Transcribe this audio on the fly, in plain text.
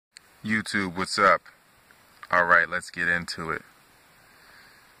YouTube, what's up? Alright, let's get into it.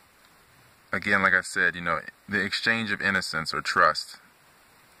 Again, like I said, the exchange of innocence or trust.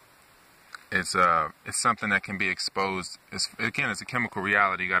 It's something that can be exposed. It's a chemical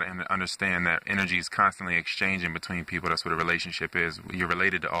reality. You got to understand that energy is constantly exchanging between people. That's what a relationship is. You're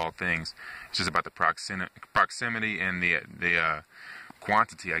related to all things. It's just about the proximity and the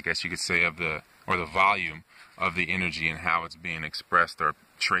quantity, I guess you could say, of the volume of the energy and how it's being expressed or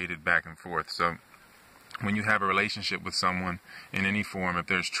traded back and forth. So when you have a relationship with someone in any form, if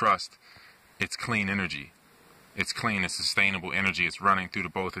there's trust, it's clean energy. It's clean, it's sustainable energy. It's running through the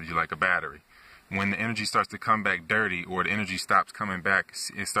both of you like a battery. When the energy starts to come back dirty, or the energy stops coming back,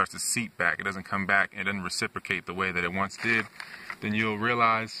 it starts to seep back. It doesn't come back, it doesn't reciprocate the way that it once did, then you'll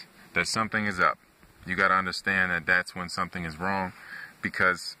realize that something is up. You got to understand that that's when something is wrong,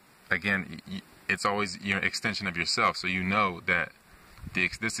 because, again, it's always your extension of yourself. So you know that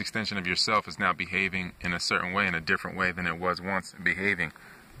this extension of yourself is now behaving in a certain way, in a different way than it was once behaving.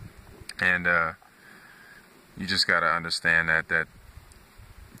 And you just got to understand that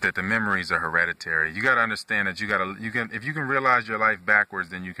the memories are hereditary. You got to understand that if you can realize your life backwards,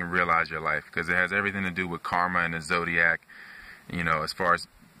 then you can realize your life, because it has everything to do with karma and the Zodiac, as far as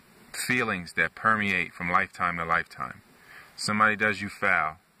feelings that permeate from lifetime to lifetime. Somebody does you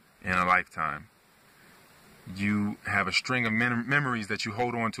foul in a lifetime. You have a string of memories that you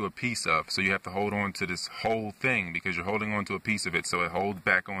hold on to a piece of, so you have to hold on to this whole thing because you're holding on to a piece of it, so it holds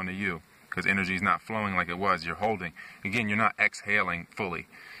back onto you. Because energy is not flowing like it was. You're holding. Again, you're not exhaling fully.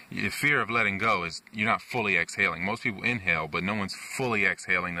 The fear of letting go is you're not fully exhaling. Most people inhale, but no one's fully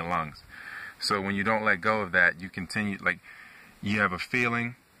exhaling the lungs. So when you don't let go of that, you continue, like, you have a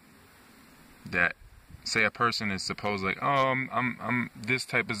feeling that, say a person is supposed, like, oh, I'm this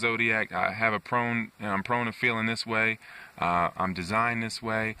type of zodiac. I'm prone to feeling this way. I'm designed this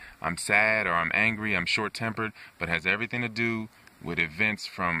way. I'm sad or I'm angry. I'm short-tempered, but it has everything to do with events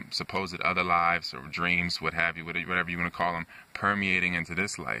from supposed other lives or dreams, what have you, whatever you want to call them, permeating into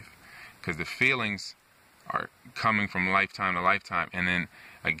this life. Because the feelings are coming from lifetime to lifetime. And then,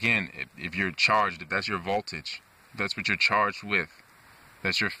 again, if you're charged, if that's your voltage, that's what you're charged with.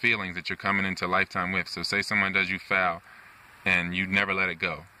 That's your feelings that you're coming into lifetime with. So say someone does you foul and you never let it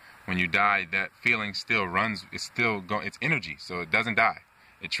go. When you die, that feeling still runs, it's energy, so it doesn't die.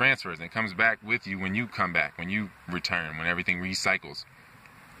 It transfers and it comes back with you when you come back, when you return, when everything recycles.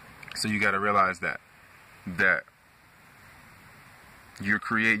 So you got to realize that you're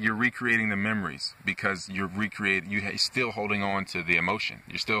recreating the memories, because you're still holding on to the emotion.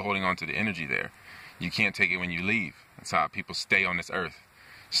 You're still holding on to the energy there. You can't take it when you leave. That's how people stay on this earth,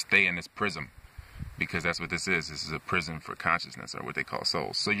 stay in this prism, because that's what this is. This is a prison for consciousness, or what they call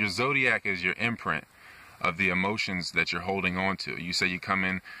souls. So your zodiac is your imprint of the emotions that you're holding on to. You say you come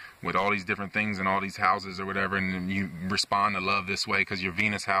in with all these different things in all these houses or whatever, and then you respond to love this way because you're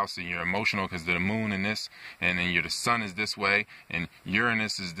Venus house, and you're emotional because the moon in this, and then the sun is this way, and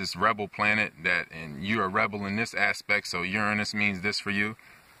Uranus is this rebel planet, and you're a rebel in this aspect, so Uranus means this for you.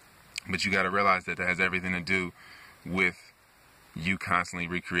 But you got to realize that has everything to do with you constantly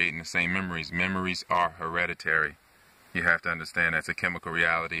recreating the same memories. Memories are hereditary. You have to understand that's a chemical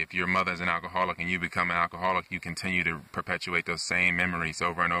reality. If your mother's an alcoholic and you become an alcoholic, you continue to perpetuate those same memories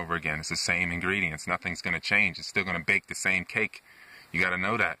over and over again. It's the same ingredients. Nothing's going to change. It's still going to bake the same cake. You got to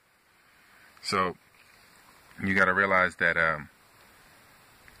know that. So you got to realize that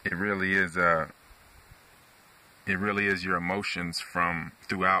it really is your emotions from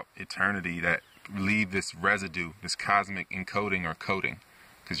throughout eternity that leave this residue, this cosmic encoding or coating,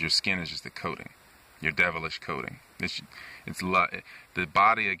 because your skin is just a coating. Your devilish coating. The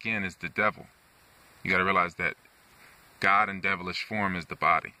body, again, is the devil. You got to realize that God in devilish form is the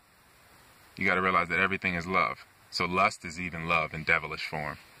body. You got to realize that everything is love. So lust is even love in devilish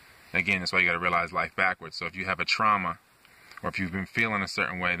form. Again, that's why you got to realize life backwards. So if you have a trauma, or if you've been feeling a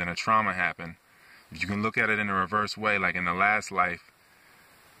certain way, then a trauma happened. If you can look at it in a reverse way, like in the last life,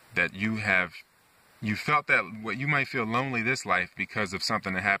 that you felt that what you might feel lonely this life because of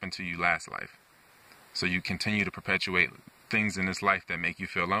something that happened to you last life. So you continue to perpetuate things in this life that make you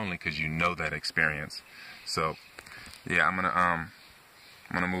feel lonely because you know that experience. So, yeah, I'm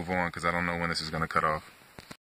gonna move on because I don't know when this is gonna cut off.